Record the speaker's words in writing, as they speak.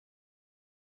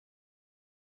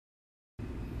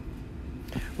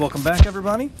Welcome back,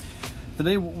 everybody.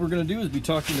 Today what we're going to do is be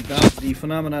talking about the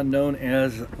phenomenon known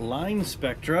as line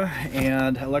spectra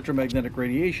and electromagnetic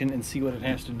radiation and see what it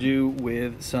has to do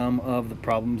with some of the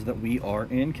problems that we are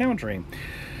encountering.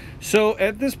 So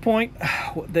at this point,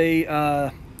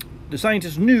 the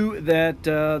scientists knew that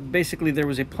basically there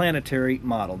was a planetary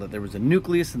model, that there was a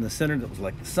nucleus in the center that was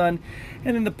like the sun,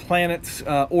 and then the planets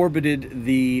orbited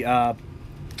the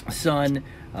sun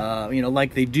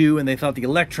like they do, and they thought the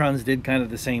electrons did kind of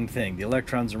the same thing. The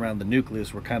electrons around the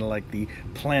nucleus were kind of like the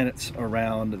planets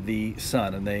around the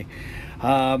sun, and they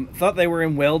thought they were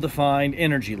in well-defined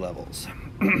energy levels.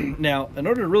 Now, in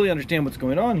order to really understand what's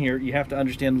going on here, you have to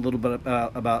understand a little bit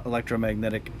about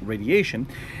electromagnetic radiation.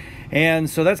 And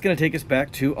so that's going to take us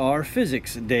back to our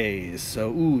physics days.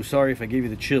 So, sorry if I gave you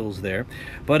the chills there.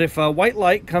 But if white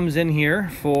light comes in here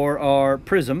for our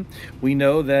prism, we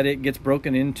know that it gets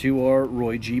broken into our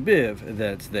Roy G. Biv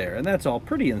that's there. And that's all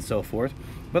pretty and so forth.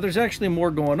 But there's actually more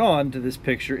going on to this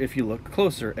picture if you look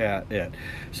closer at it.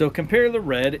 So compare the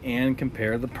red and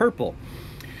compare the purple.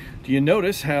 Do you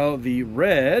notice how the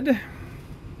red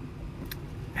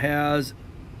has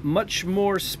much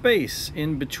more space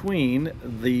in between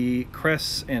the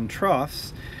crests and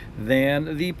troughs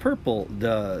than the purple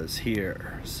does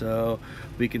here? So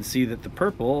we can see that the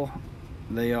purple,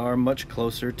 they are much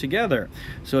closer together.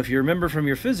 So if you remember from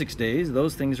your physics days,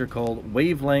 those things are called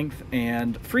wavelength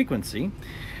and frequency,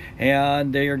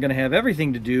 and they are going to have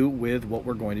everything to do with what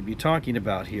we're going to be talking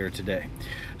about here today.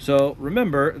 So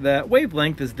remember that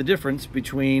wavelength is the difference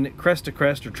between crest to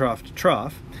crest or trough to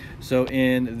trough. So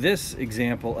in this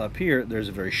example up here, there's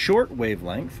a very short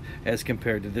wavelength as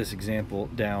compared to this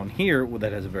example down here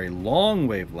that has a very long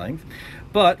wavelength.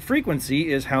 But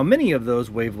frequency is how many of those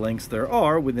wavelengths there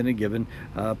are within a given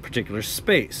particular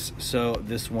space. So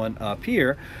this one up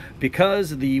here,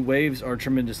 because the waves are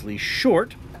tremendously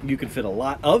short, you can fit a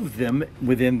lot of them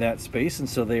within that space, and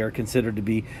so they are considered to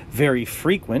be very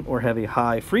frequent or have a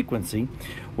high frequency.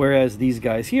 Whereas these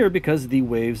guys here, because the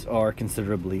waves are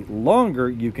considerably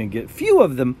longer, you can get fewer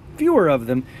of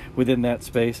them within that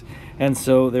space, and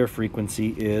so their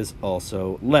frequency is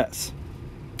also less.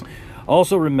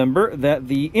 Also remember that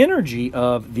the energy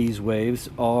of these waves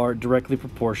are directly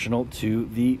proportional to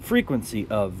the frequency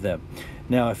of them.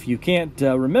 Now, if you can't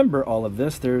remember all of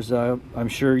this, there's I'm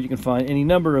sure you can find any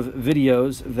number of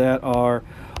videos that are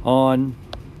on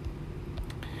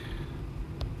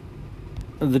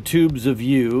the tubes of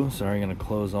view. Sorry, I'm going to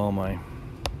close all my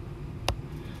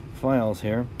files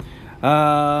here.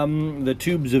 The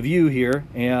tubes of view here,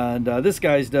 and this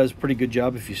guy does a pretty good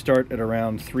job if you start at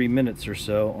around 3 minutes or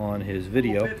so on his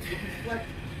video.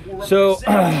 So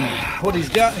what he's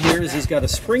got here is he's got a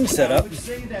spring set up.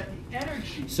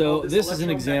 So this is an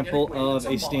example of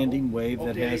a standing wave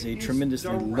that has a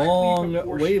tremendously long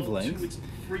wavelength.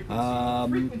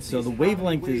 So the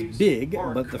wavelength is big,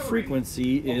 but the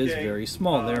frequency is very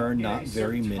small. There are not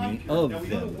very many of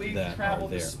them that are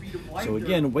there. So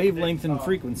again, wavelength and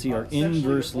frequency are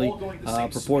inversely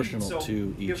proportional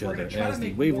to each other. As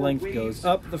the wavelength goes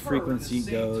up, the frequency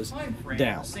goes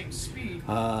down.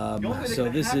 So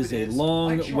this is a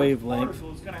long wavelength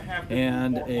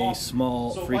and a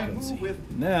small frequency.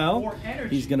 Now,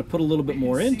 he's going to put a little bit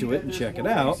more into it and check it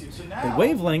out. The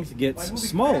wavelength gets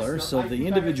smaller, so the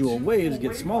individual waves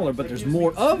get smaller, but there's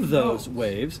more of those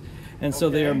waves, and so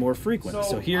they are more frequent.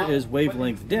 So here is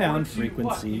wavelength down,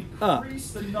 frequency up.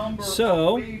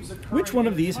 So which one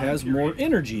of these has more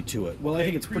energy to it? Well, I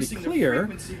think it's pretty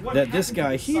clear that this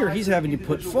guy here, he's having to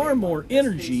put far more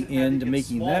energy into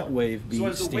making that wave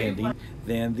be standing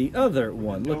than the other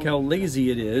one. Look how lazy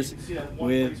it is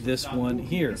with this one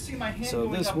here. So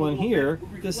this one here,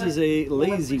 this is a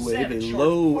lazy wave, a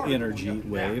low energy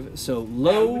wave. So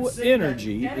low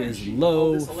energy is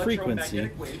low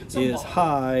frequency, is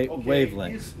high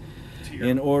wavelength.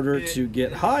 In order to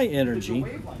get high energy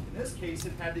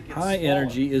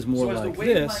is more like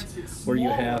this, where you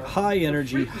have high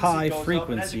energy, high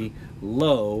frequency,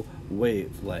 low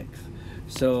wavelength.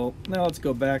 So now let's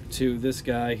go back to this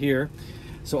guy here.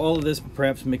 So all of this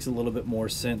perhaps makes a little bit more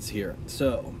sense here.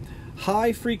 So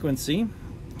high frequency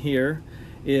here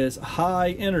is high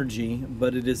energy,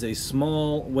 but it is a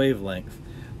small wavelength.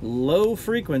 Low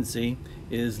frequency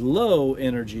is low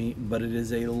energy, but it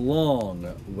is a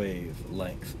long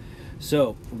wavelength.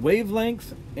 So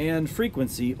wavelength and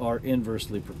frequency are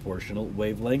inversely proportional.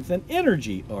 Wavelength and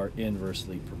energy are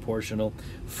inversely proportional.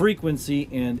 Frequency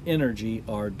and energy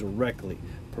are directly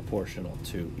proportional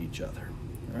to each other.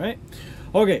 All right?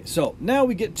 Okay, so now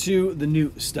we get to the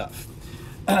new stuff.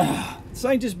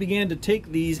 Scientists began to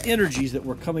take these energies that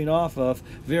were coming off of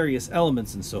various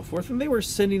elements and so forth, and they were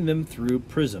sending them through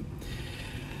prism.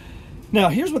 Now,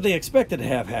 here's what they expected to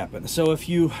have happen. So if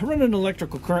you run an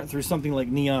electrical current through something like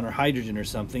neon or hydrogen or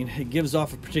something, it gives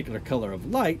off a particular color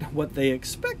of light. What they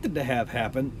expected to have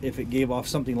happen, if it gave off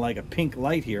something like a pink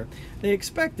light here, they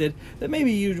expected that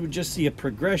maybe you would just see a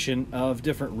progression of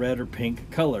different red or pink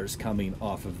colors coming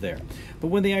off of there. But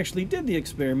when they actually did the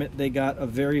experiment, they got a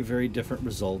very, very different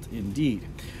result indeed.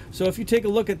 So if you take a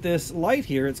look at this light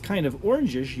here, it's kind of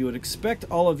orangish. You would expect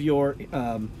all of your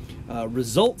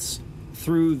results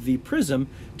through the prism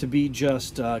to be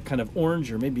just kind of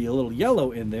orange or maybe a little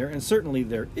yellow in there, and certainly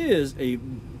there is a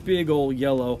big old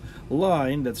yellow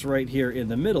line that's right here in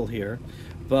the middle here,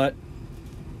 but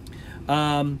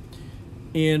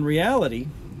in reality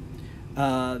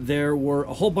there were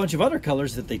a whole bunch of other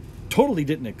colors that they totally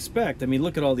didn't expect. I mean,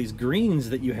 look at all these greens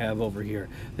that you have over here.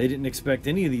 They didn't expect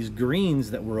any of these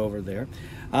greens that were over there.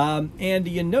 And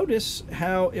you notice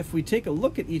how if we take a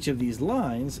look at each of these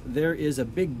lines, there is a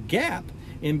big gap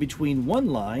in between one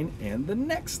line and the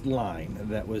next line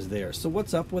that was there. So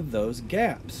what's up with those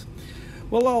gaps?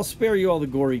 Well, I'll spare you all the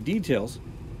gory details,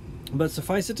 but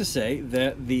suffice it to say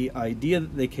that the idea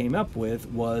that they came up with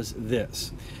was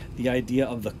this: the idea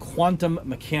of the quantum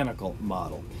mechanical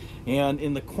model. And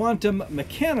in the quantum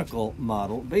mechanical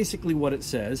model, basically what it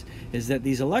says is that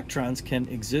these electrons can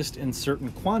exist in certain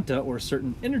quanta or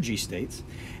certain energy states,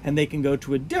 and they can go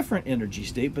to a different energy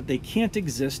state, but they can't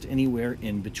exist anywhere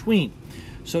in between.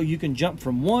 So you can jump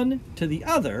from one to the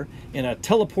other in a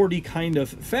teleporty kind of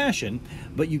fashion,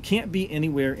 but you can't be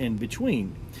anywhere in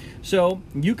between. So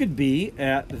you could be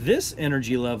at this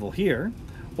energy level here,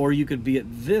 or you could be at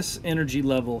this energy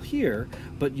level here,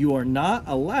 but you are not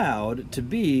allowed to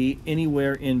be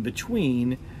anywhere in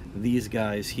between these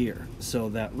guys here. So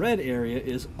that red area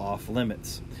is off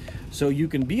limits. So you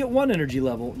can be at one energy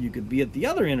level, you could be at the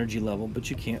other energy level, but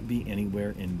you can't be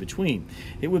anywhere in between.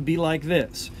 It would be like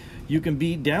this: you can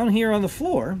be down here on the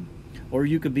floor, or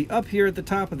you could be up here at the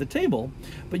top of the table,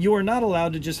 but you are not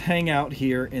allowed to just hang out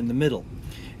here in the middle.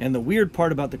 And the weird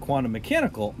part about the quantum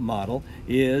mechanical model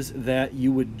is that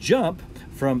you would jump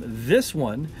from this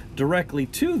one directly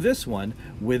to this one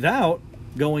without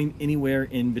going anywhere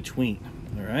in between.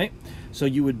 All right? So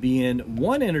you would be in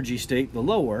one energy state, the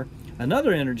lower,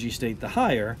 another energy state, the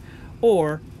higher,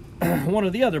 or one or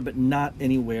the other, but not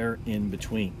anywhere in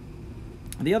between.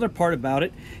 The other part about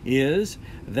it is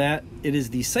that it is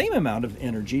the same amount of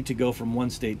energy to go from one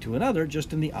state to another,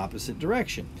 just in the opposite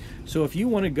direction. So if you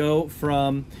want to go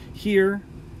from here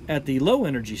at the low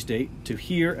energy state to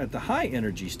here at the high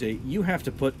energy state, you have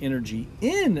to put energy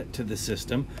into the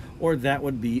system, or that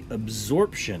would be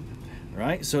absorption,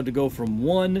 right? So to go from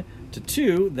 1 to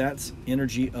 2, that's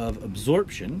energy of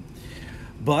absorption.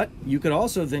 But you could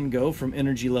also then go from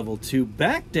energy level 2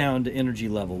 back down to energy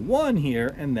level 1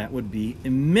 here, and that would be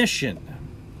emission.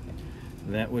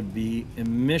 That would be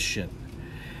emission.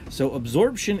 So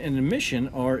absorption and emission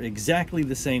are exactly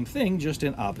the same thing, just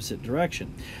in opposite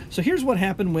direction. So here's what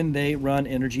happened when they run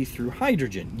energy through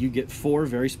hydrogen. You get 4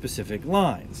 very specific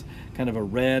lines, kind of a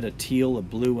red, a teal, a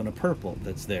blue, and a purple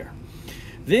that's there.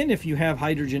 Then if you have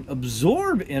hydrogen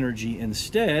absorb energy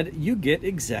instead, you get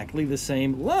exactly the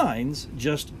same lines,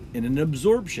 just in an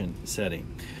absorption setting.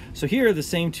 So here are the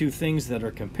same two things that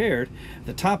are compared.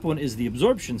 The top one is the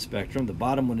absorption spectrum, the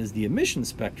bottom one is the emission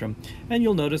spectrum, and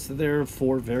you'll notice that there are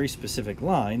 4 very specific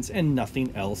lines and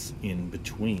nothing else in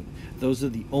between. Those are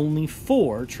the only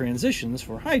 4 transitions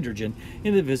for hydrogen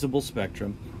in the visible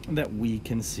spectrum that we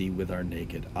can see with our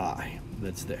naked eye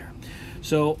that's there.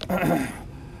 So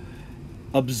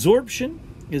absorption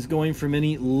is going from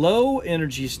any low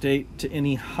energy state to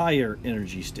any higher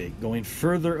energy state, going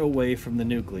further away from the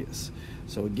nucleus.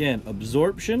 So again,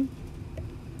 absorption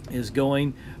is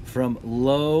going from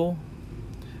low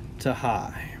to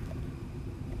high.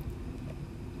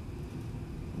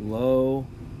 Low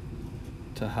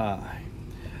to high.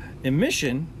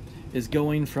 Emission is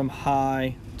going from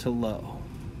high to low.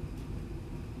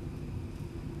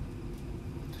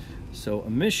 So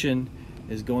emission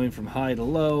is going from high to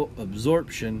low,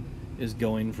 absorption is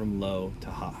going from low to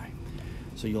high.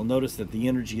 So you'll notice that the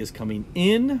energy is coming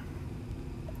in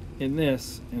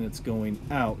this, and it's going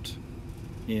out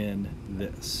in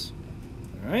this.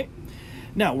 All right?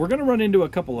 Now, we're going to run into a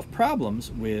couple of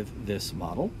problems with this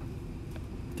model.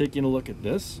 Taking a look at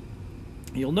this,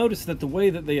 you'll notice that the way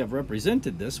that they have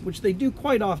represented this, which they do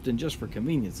quite often just for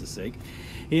convenience's sake,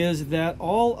 is that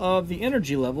all of the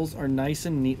energy levels are nice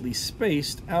and neatly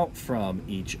spaced out from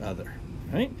each other,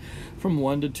 right? From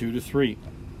 1 to 2 to 3.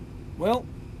 Well,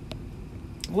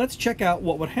 let's check out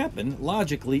what would happen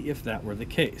logically if that were the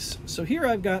case. So here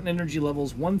I've got energy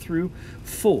levels 1 through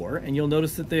 4, and you'll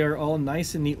notice that they are all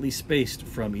nice and neatly spaced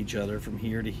from each other from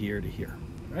here to here to here,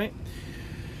 right?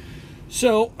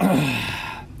 So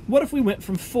what if we went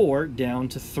from 4 down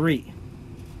to 3?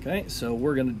 Okay, so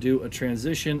we're going to do a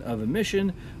transition of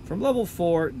emission from level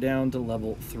 4 down to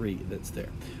level 3 that's there.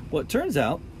 Well, it turns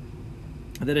out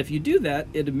that if you do that,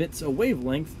 it emits a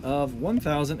wavelength of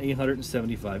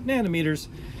 1,875 nanometers.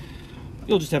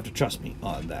 You'll just have to trust me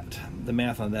on that. The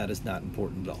math on that is not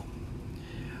important at all.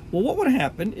 Well, what would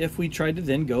happen if we tried to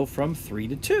then go from 3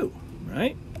 to 2,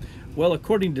 right? Well,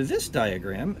 according to this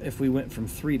diagram, if we went from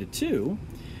 3 to 2,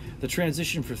 the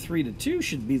transition for 3 to 2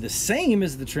 should be the same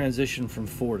as the transition from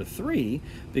 4 to 3,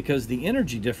 because the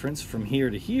energy difference from here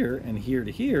to here and here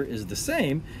to here is the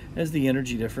same as the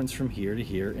energy difference from here to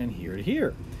here and here to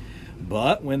here.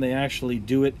 But when they actually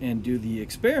do it and do the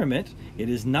experiment, it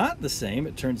is not the same.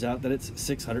 It turns out that it's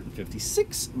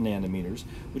 656 nanometers,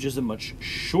 which is a much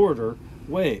shorter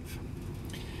wave.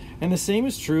 And the same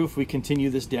is true if we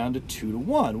continue this down to 2 to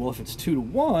 1. Well, if it's 2 to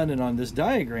 1, and on this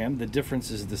diagram, the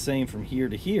difference is the same from here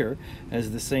to here,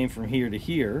 as the same from here to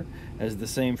here, as the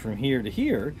same from here to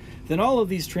here, then all of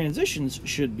these transitions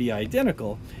should be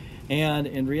identical. And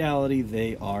in reality,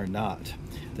 they are not.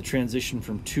 The transition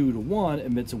from 2 to 1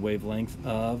 emits a wavelength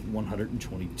of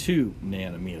 122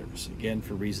 nanometers. Again,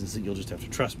 for reasons that you'll just have to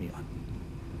trust me on.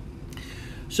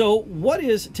 So what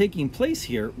is taking place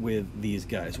here with these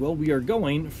guys? Well, we are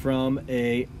going from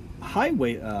a high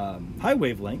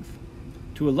wavelength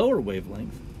to a lower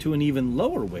wavelength to an even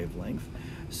lower wavelength.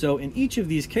 So in each of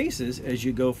these cases, as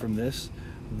you go from this,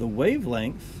 the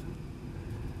wavelength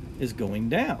is going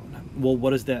down. Well,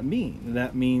 what does that mean?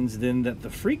 That means then that the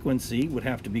frequency would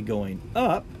have to be going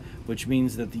up, which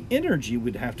means that the energy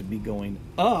would have to be going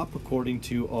up according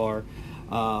to our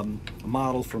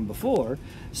model from before.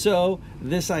 So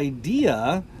this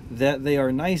idea that they are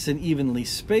nice and evenly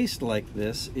spaced like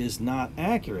this is not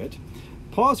accurate.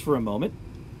 Pause for a moment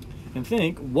and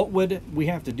think, what would we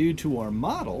have to do to our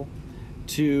model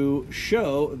to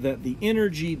show that the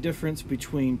energy difference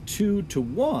between 2 to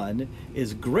 1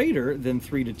 is greater than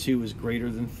 3 to 2 is greater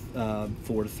than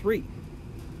 4 to 3?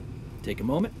 Take a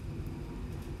moment.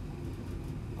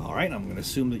 All right, I'm going to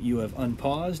assume that you have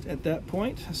unpaused at that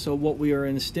point. So what we are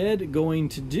instead going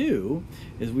to do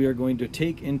is we are going to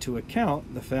take into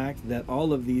account the fact that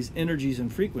all of these energies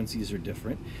and frequencies are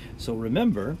different. So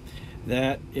remember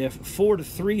that if 4 to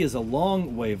 3 is a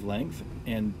long wavelength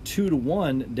and 2 to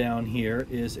 1 down here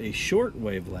is a short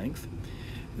wavelength,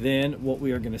 then what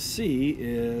we are going to see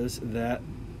is that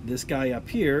this guy up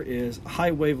here is high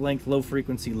wavelength, low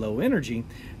frequency, low energy.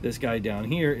 This guy down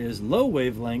here is low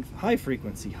wavelength, high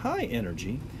frequency, high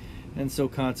energy. And so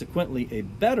consequently, a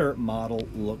better model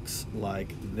looks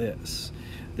like this.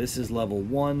 This is level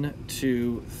 1,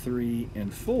 2, 3,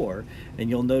 and 4. And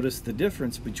you'll notice the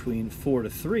difference between 4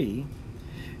 to 3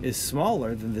 is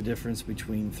smaller than the difference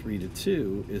between 3 to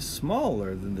 2 is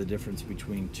smaller than the difference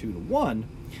between 2 to 1.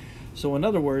 So in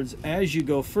other words, as you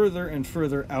go further and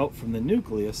further out from the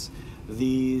nucleus,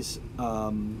 these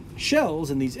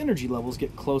shells and these energy levels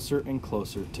get closer and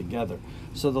closer together.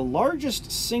 So the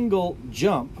largest single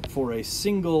jump for a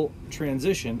single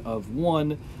transition of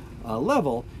one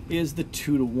level is the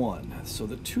 2 to 1. So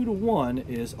the 2 to 1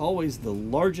 is always the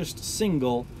largest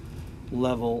single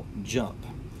level jump.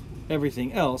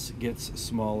 Everything else gets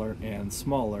smaller and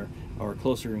smaller, or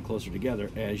closer and closer together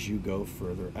as you go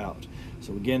further out.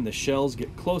 So again, the shells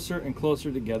get closer and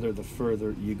closer together the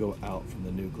further you go out from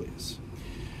the nucleus.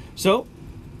 So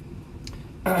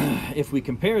if we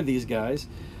compare these guys,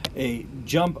 a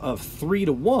jump of 3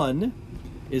 to 1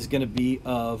 is going to be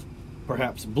of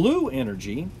perhaps blue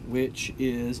energy, which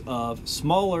is of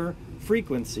smaller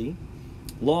frequency,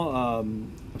 smaller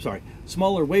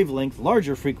wavelength,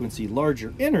 larger frequency,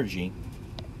 larger energy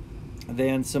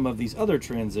than some of these other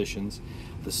transitions.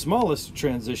 The smallest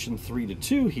transition, 3 to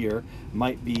 2 here,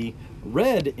 might be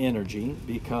red energy,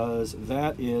 because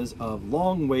that is of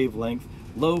long wavelength,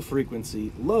 low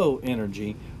frequency, low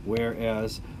energy,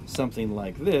 whereas something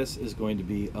like this is going to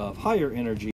be of higher energy